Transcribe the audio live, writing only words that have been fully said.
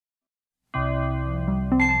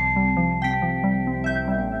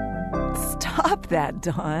Stop that,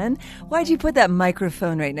 Don. Why'd you put that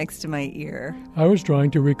microphone right next to my ear? I was trying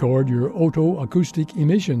to record your otoacoustic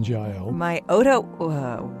emissions, Yael. My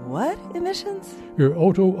what emissions? Your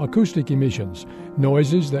otoacoustic emissions,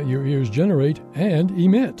 noises that your ears generate and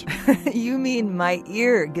emit. You mean my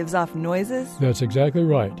ear gives off noises? That's exactly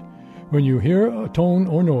right. When you hear a tone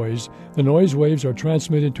or noise, the noise waves are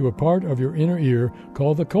transmitted to a part of your inner ear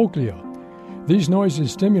called the cochlea. These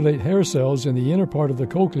noises stimulate hair cells in the inner part of the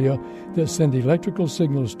cochlea that send electrical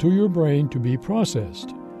signals to your brain to be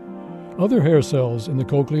processed. Other hair cells in the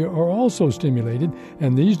cochlea are also stimulated,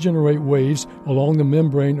 and these generate waves along the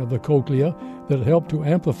membrane of the cochlea that help to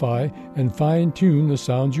amplify and fine-tune the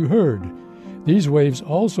sounds you heard. These waves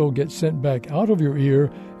also get sent back out of your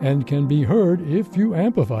ear and can be heard if you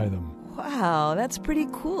amplify them. Wow, that's pretty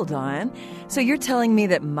cool, Don. So you're telling me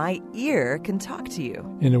that my ear can talk to you?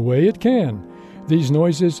 In a way, it can. These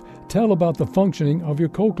noises tell about the functioning of your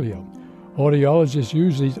cochlea. Audiologists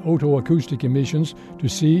use these otoacoustic emissions to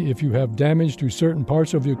see if you have damage to certain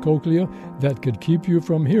parts of your cochlea that could keep you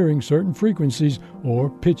from hearing certain frequencies or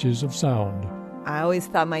pitches of sound. I always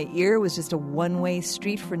thought my ear was just a one-way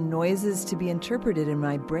street for noises to be interpreted in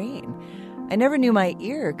my brain. I never knew my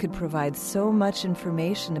ear could provide so much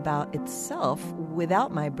information about itself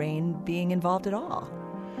without my brain being involved at all.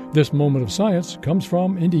 This moment of science comes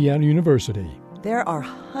from Indiana University. There are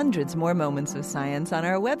hundreds more moments of science on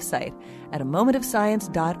our website at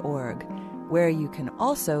amomentofscience.org, where you can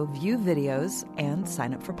also view videos and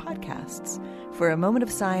sign up for podcasts. For A Moment of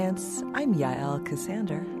Science, I'm Yael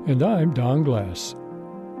Cassander. And I'm Don Glass.